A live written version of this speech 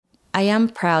I am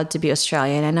proud to be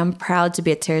Australian and I'm proud to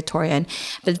be a Territorian,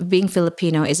 but being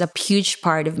Filipino is a huge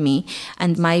part of me.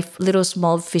 And my little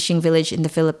small fishing village in the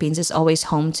Philippines is always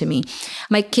home to me.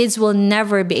 My kids will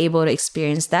never be able to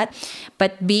experience that,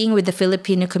 but being with the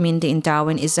Filipino community in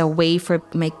Darwin is a way for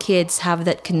my kids have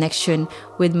that connection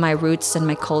with my roots and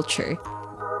my culture.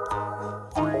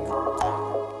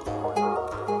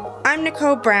 I'm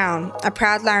Nicole Brown, a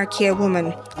proud Larrakia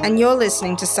woman, and you're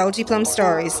listening to Salty Plum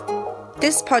Stories.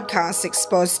 This podcast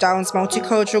explores Darwin's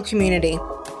multicultural community,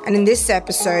 and in this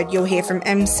episode you'll hear from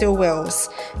M. Sil Wills,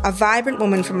 a vibrant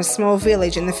woman from a small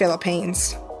village in the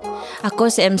Philippines. Ako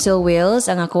si M. Sil Wills,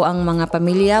 ang ako ang mga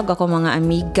pamilya, ako mga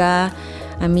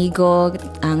amigo,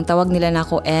 ang tawag nila na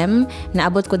ako M.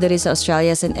 Naabot ko diri sa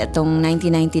Australia since itong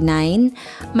 1999.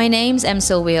 My name's M.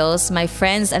 Sil Wills. My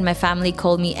friends and my family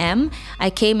call me M.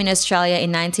 I came in Australia in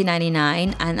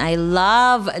 1999 and I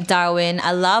love Darwin.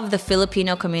 I love the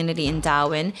Filipino community in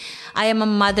Darwin. I am a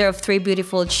mother of 3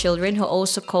 beautiful children who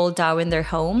also call Darwin their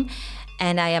home.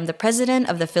 And I am the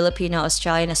president of the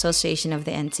Filipino-Australian Association of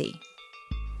the NT.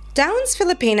 Darwin's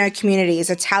Filipino community is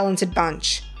a talented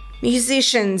bunch.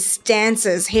 Musicians,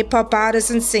 dancers, hip-hop artists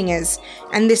and singers,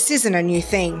 and this isn't a new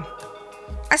thing.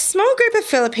 A small group of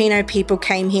Filipino people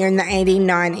came here in the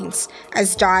 1890s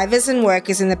as divers and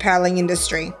workers in the pearling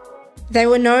industry. They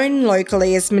were known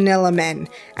locally as Manila Men,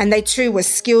 and they too were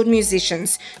skilled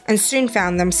musicians and soon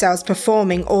found themselves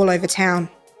performing all over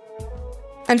town.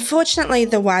 Unfortunately,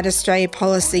 the White Australia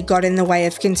policy got in the way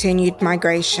of continued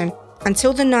migration,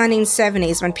 until the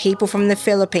 1970s when people from the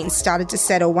Philippines started to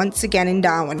settle once again in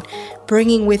Darwin,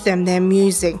 bringing with them their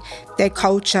music, their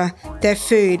culture, their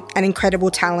food and incredible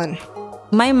talent.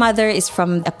 My mother is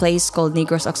from a place called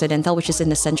Negros Occidental, which is in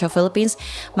the central Philippines.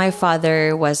 My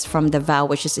father was from Davao,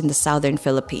 which is in the southern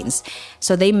Philippines.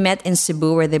 So they met in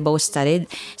Cebu where they both studied.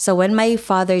 So when my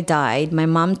father died, my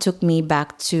mom took me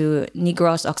back to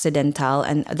Negros Occidental,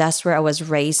 and that's where I was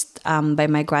raised by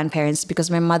my grandparents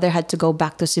because my mother had to go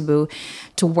back to Cebu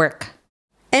to work.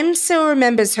 M still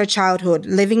remembers her childhood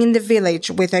living in the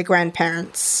village with her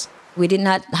grandparents. We did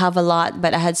not have a lot,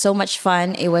 but I had so much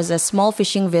fun. It was a small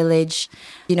fishing village.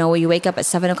 You know, you wake up at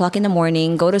 7 o'clock in the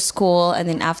morning, go to school, and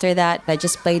then after that, I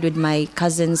just played with my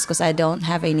cousins because I don't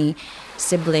have any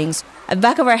siblings. At the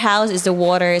back of our house is the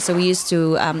water, so we used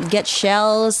to get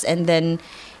shells and then,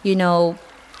 you know,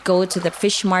 go to the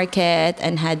fish market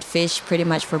and had fish pretty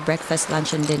much for breakfast,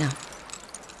 lunch, and dinner.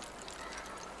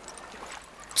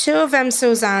 2 of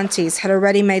Emsil's aunties had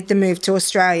already made the move to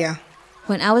Australia.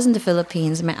 When I was in the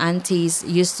Philippines, my aunties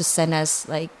used to send us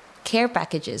like care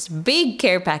packages, big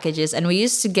care packages. And we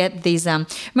used to get these,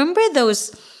 remember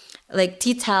those like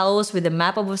tea towels with the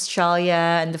map of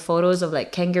Australia and the photos of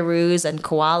like kangaroos and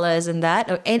koalas and that,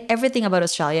 and everything about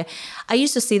Australia. I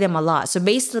used to see them a lot. So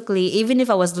basically, even if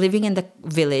I was living in the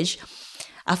village,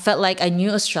 I felt like I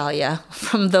knew Australia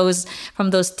from those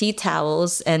tea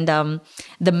towels and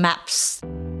the maps.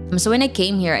 So when I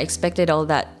came here, I expected all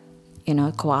that, you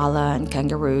know, koala and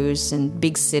kangaroos and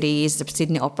big cities, the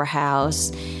Sydney Opera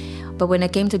House. But when I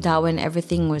came to Darwin,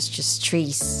 everything was just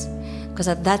trees. Because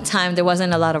at that time, there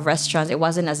wasn't a lot of restaurants. It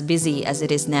wasn't as busy as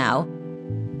it is now.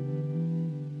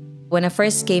 When I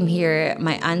first came here,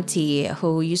 my auntie,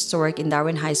 who used to work in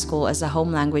Darwin High School as a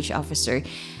home language officer,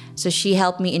 so she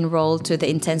helped me enroll to the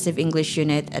intensive English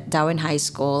unit at Darwin High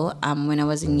School when I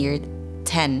was in year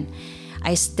 10.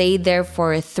 I stayed there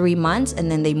for 3 months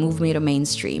and then they moved me to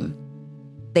mainstream.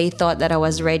 They thought that I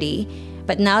was ready.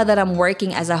 But now that I'm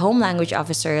working as a home language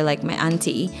officer like my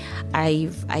auntie, I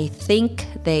think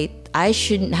I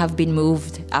shouldn't have been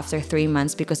moved after 3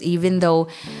 months because even though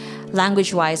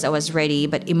language-wise I was ready,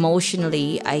 but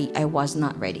emotionally I was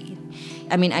not ready.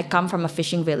 I mean, I come from a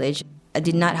fishing village. I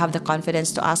did not have the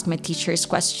confidence to ask my teachers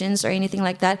questions or anything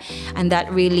like that. And that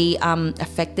really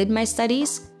affected my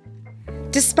studies.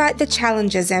 Despite the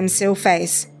challenges M still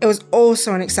faced, it was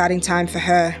also an exciting time for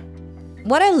her.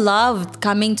 What I loved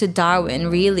coming to Darwin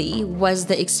really was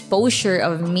the exposure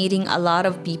of meeting a lot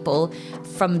of people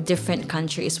from different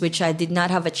countries, which I did not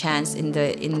have a chance in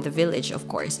the village, of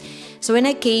course. So when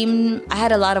I came, I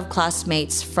had a lot of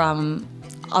classmates from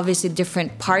obviously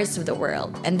different parts of the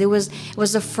world. And it was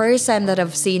the first time that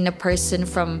I've seen a person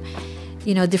from,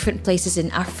 you know, different places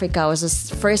in Africa. It was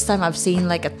the first time I've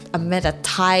seen I met a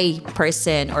Thai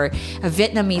person or a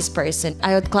Vietnamese person.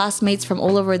 I had classmates from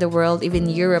all over the world, even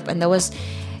Europe, and it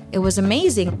was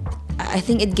amazing. I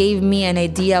think it gave me an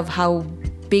idea of how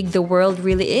big the world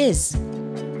really is.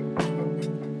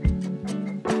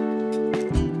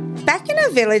 Back in her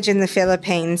village in the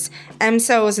Philippines,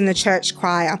 Emso was in the church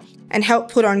choir and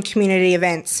helped put on community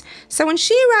events. So when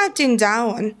she arrived in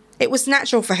Darwin, it was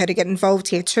natural for her to get involved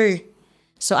here too.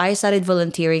 So I started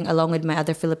volunteering along with my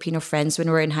other Filipino friends when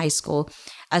we were in high school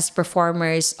as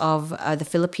performers of the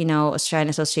Filipino Australian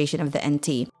Association of the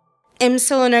NT.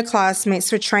 Emsil and her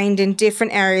classmates were trained in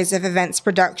different areas of events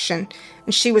production,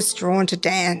 and she was drawn to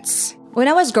dance. When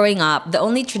I was growing up, the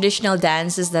only traditional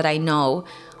dances that I know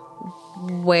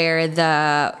were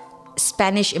the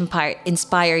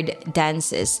Spanish-inspired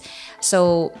dances.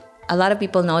 So a lot of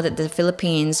people know that the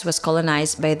Philippines was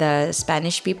colonized by the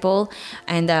Spanish people,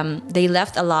 and they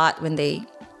left a lot when they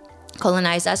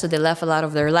colonized us. So they left a lot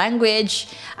of their language.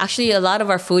 Actually, a lot of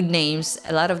our food names,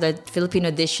 a lot of the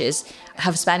Filipino dishes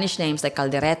have Spanish names like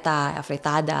caldereta,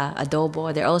 afritada,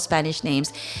 adobo. They're all Spanish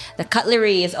names. The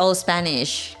cutlery is all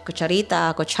Spanish.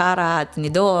 Cucharita, cuchara,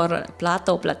 tenedor,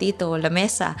 plato, platito, la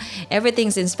mesa.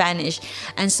 Everything's in Spanish.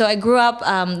 And so I grew up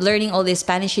learning all these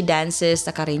Spanishy dances,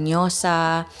 the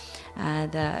cariñosa,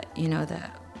 the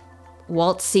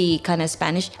waltzy kind of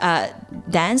Spanish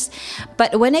dance.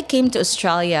 But when I came to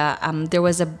Australia, there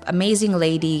was an amazing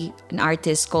lady, an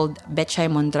artist called Betchay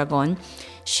Mondragon.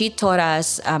 She taught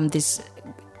us this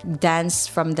dance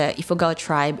from the Ifugao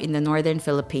tribe in the northern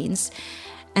Philippines.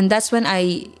 And that's when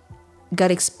I got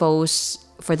exposed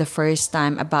for the first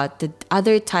time about the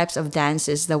other types of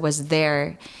dances that was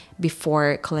there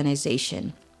before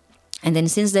colonization. And then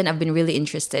since then, I've been really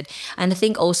interested. And I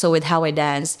think also with how I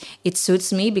dance, it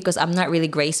suits me because I'm not really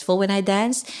graceful when I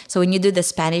dance. So when you do the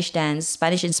Spanish dance,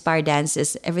 Spanish-inspired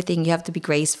dances, everything, you have to be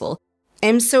graceful.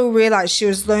 Emsil realised she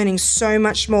was learning so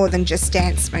much more than just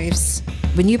dance moves.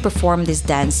 When you perform these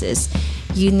dances,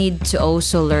 you need to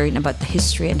also learn about the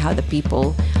history and how the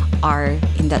people are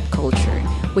in that culture,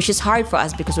 which is hard for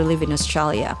us because we live in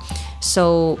Australia.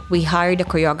 So we hired a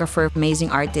choreographer, amazing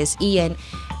artist, Ian,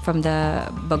 from the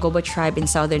Bagobo tribe in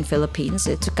southern Philippines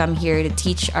to come here to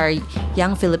teach our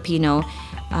young Filipino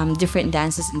different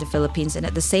dances in the Philippines. And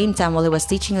at the same time, while he was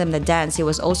teaching them the dance, he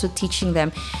was also teaching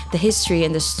them the history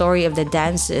and the story of the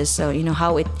dances, so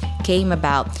how it came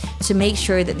about, to make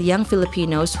sure that the young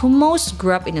Filipinos, who most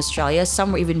grew up in Australia,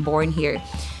 some were even born here,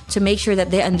 to make sure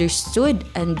that they understood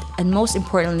and most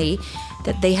importantly,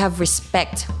 that they have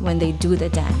respect when they do the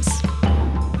dance.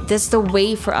 That's the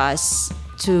way for us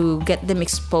to get them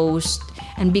exposed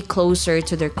and be closer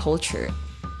to their culture.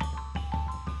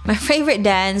 My favorite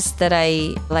dance that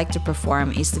I like to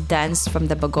perform is the dance from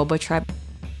the Bagobo tribe.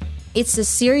 It's a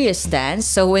serious dance,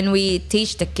 so when we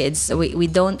teach the kids,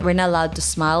 we're not allowed to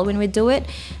smile when we do it.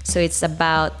 So it's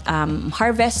about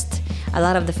harvest. A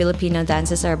lot of the Filipino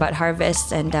dances are about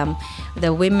harvest, and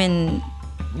the women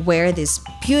wear this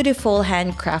beautiful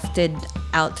handcrafted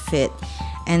outfit,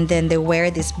 and then they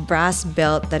wear this brass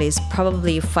belt that is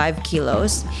probably 5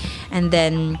 kilos, and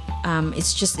then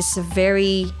it's a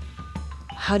very,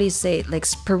 how do you say it, like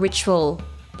spiritual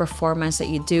performance that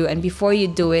you do. And before you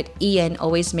do it, Ian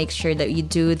always makes sure that you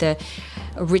do the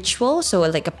ritual, so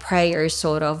like a prayer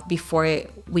sort of, before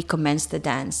we commence the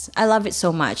dance. I love it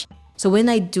so much. So when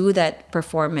I do that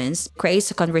performance, it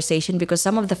creates a conversation, because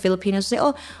some of the Filipinos say,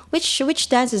 oh, which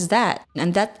dance is that?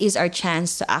 And that is our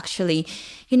chance to actually,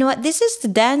 this is the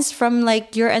dance from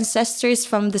like your ancestors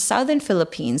from the southern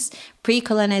Philippines,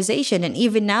 pre-colonization, and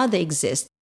even now they exist.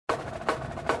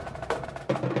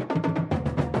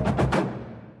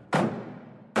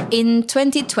 In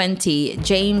 2020,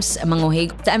 James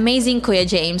Manguhig, the amazing Kuya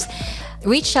James,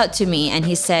 reached out to me and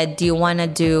he said, do you want to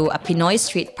do a Pinoy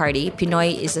street party?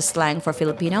 Pinoy is a slang for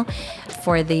Filipino,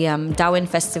 for the Darwin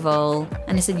Festival.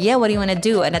 And I said, yeah, what do you want to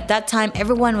do? And at that time,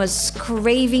 everyone was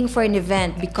craving for an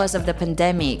event because of the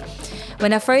pandemic.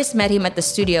 When I first met him at the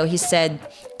studio, he said,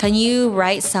 can you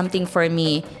write something for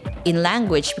me in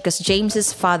language? Because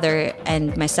James's father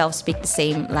and myself speak the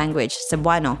same language,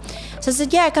 Cebuano. So I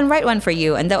said, yeah, I can write one for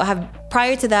you. And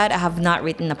prior to that, I have not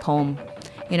written a poem.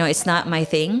 It's not my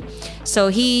thing. So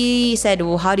he said,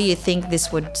 well, how do you think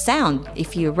this would sound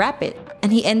if you rap it?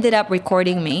 And he ended up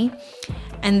recording me.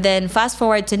 And then fast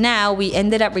forward to now, we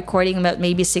ended up recording about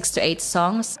maybe 6 to 8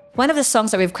 songs. One of the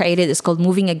songs that we've created is called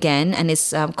Moving Again, and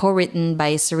it's co-written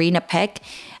by Serena Peck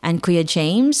and Kuya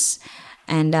James,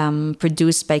 and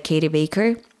produced by Katie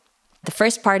Baker. The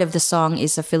first part of the song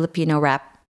is a Filipino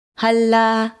rap.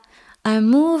 Hala, I'm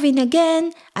moving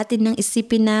again. Atin nang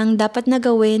isipin ng dapat na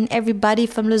gawin. Everybody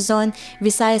from Luzon,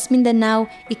 Visayas, Mindanao,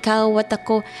 ikaw at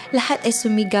ako, lahat ay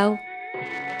sumigaw.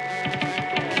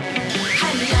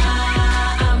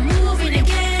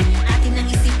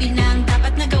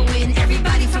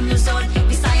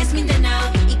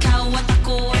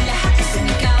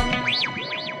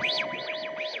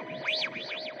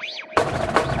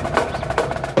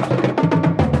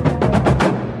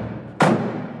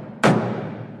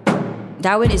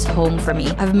 Darwin is home for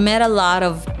me. I've met a lot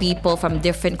of people from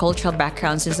different cultural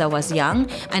backgrounds since I was young,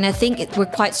 and I think we're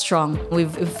quite strong.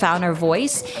 We've found our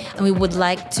voice, and we would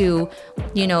like to,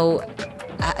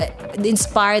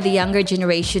 inspire the younger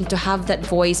generation to have that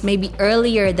voice maybe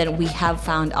earlier than we have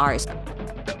found ours.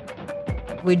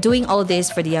 We're doing all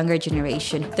this for the younger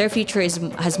generation. Their future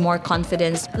has more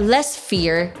confidence, less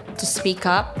fear to speak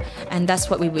up, and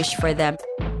that's what we wish for them.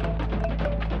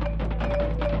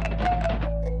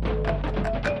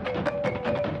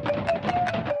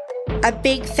 A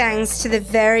big thanks to the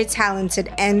very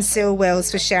talented Anne Seal Wells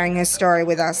for sharing her story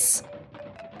with us.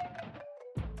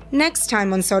 Next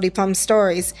time on Salty Plum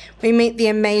Stories, we meet the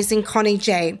amazing Connie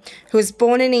J, who was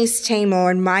born in East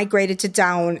Timor and migrated to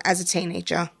Darwin as a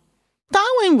teenager.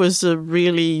 Darwin was a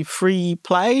really free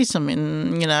place. I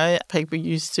mean, people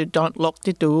used to don't lock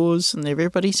their doors and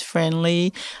everybody's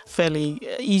friendly, fairly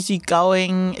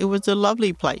easygoing. It was a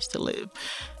lovely place to live.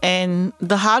 And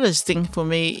the hardest thing for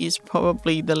me is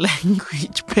probably the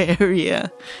language barrier.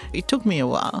 It took me a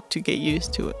while to get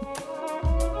used to it.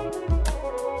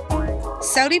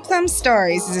 Salty Plum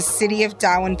Stories is a City of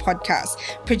Darwin podcast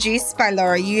produced by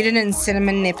Laura Uden and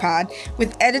Cinnamon Nippard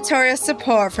with editorial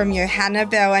support from Johanna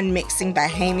Bell and mixing by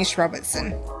Hamish Robertson.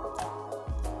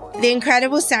 The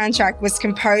incredible soundtrack was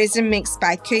composed and mixed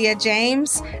by Kuya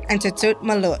James and Tutut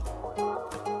Malut.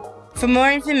 For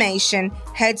more information,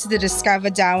 head to the Discover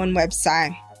Darwin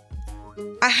website.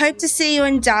 I hope to see you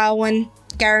in Darwin,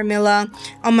 Garamilla,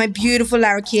 on my beautiful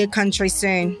Larrakia country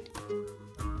soon.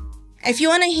 If you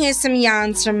want to hear some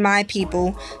yarns from my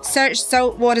people, search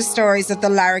Saltwater Stories of the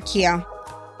Larrakia.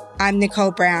 I'm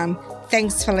Nicole Brown.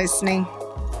 Thanks for listening.